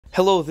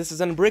Hello, this is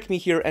Unbrick Me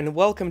here, and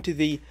welcome to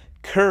the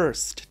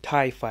Cursed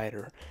TIE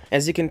Fighter.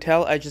 As you can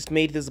tell, I just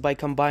made this by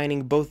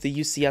combining both the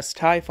UCS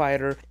TIE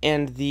Fighter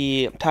and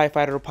the TIE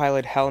Fighter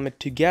pilot helmet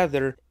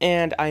together,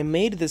 and I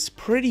made this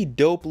pretty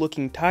dope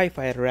looking TIE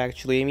Fighter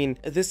actually. I mean,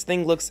 this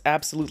thing looks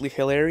absolutely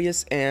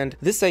hilarious, and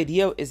this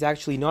idea is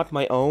actually not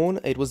my own.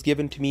 It was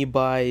given to me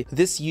by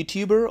this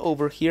YouTuber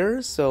over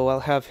here, so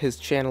I'll have his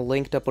channel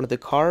linked up on the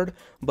card.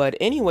 But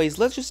anyways,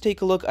 let's just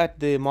take a look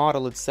at the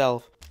model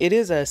itself. It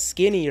is a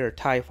skinnier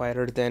TIE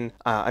Fighter than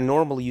a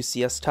normal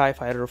UCS TIE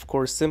Fighter, of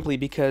course, simply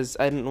because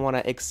I didn't want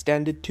to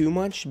extend it too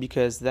much,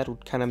 because that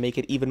would kind of make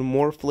it even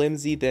more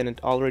flimsy than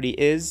it already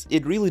is.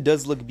 It really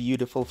does look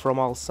beautiful from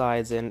all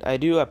sides, and I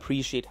do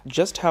appreciate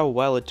just how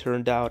well it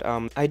turned out.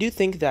 I do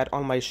think that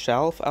on my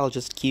shelf, I'll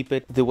just keep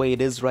it the way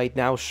it is right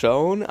now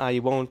shown. I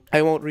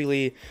won't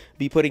really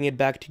be putting it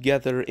back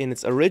together in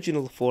its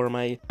original form.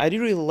 I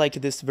do really like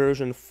this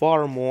version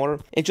far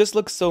more. It just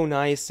looks so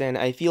nice, and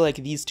I feel like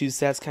these two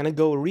sets kind of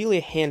go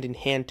really hand in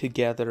hand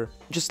together.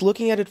 Just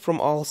looking at it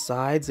from all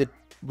sides, it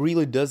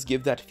really does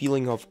give that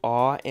feeling of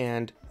awe,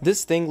 and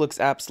this thing looks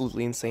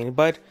absolutely insane.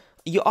 But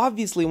you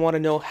obviously want to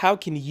know, how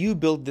can you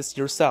build this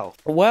yourself?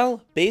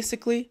 Well,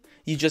 basically,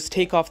 you just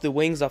take off the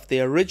wings of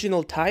the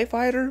original TIE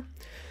Fighter,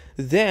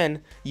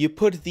 then you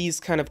put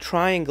these kind of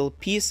triangle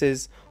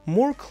pieces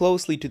more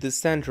closely to the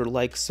center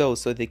like so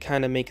they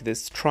kind of make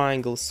this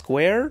triangle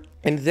square,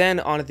 and then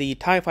on the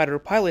TIE Fighter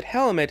pilot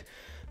helmet,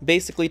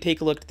 basically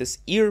take a look at this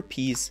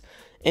earpiece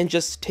and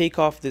just take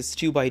off this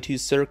 2x2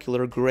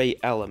 circular gray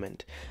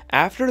element.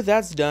 After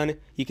that's done,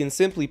 you can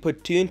simply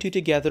put two and two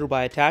together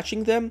by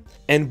attaching them,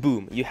 and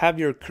boom, you have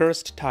your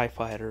cursed TIE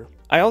Fighter.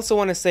 I also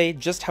want to say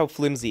just how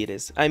flimsy it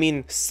is. I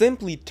mean,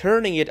 simply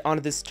turning it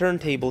on this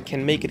turntable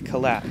can make it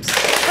collapse.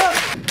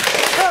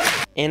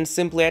 And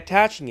simply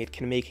attaching it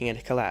can make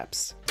it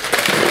collapse.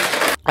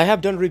 I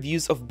have done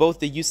reviews of both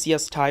the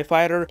UCS TIE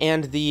Fighter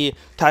and the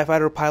TIE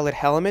Fighter pilot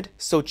helmet,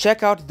 so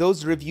check out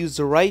those reviews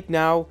right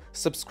now.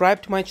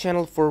 Subscribe to my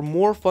channel for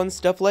more fun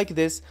stuff like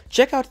this.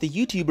 Check out the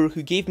YouTuber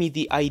who gave me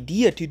the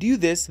idea to do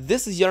this.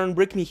 This is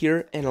Unbrick Me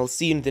here, and I'll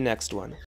see you in the next one.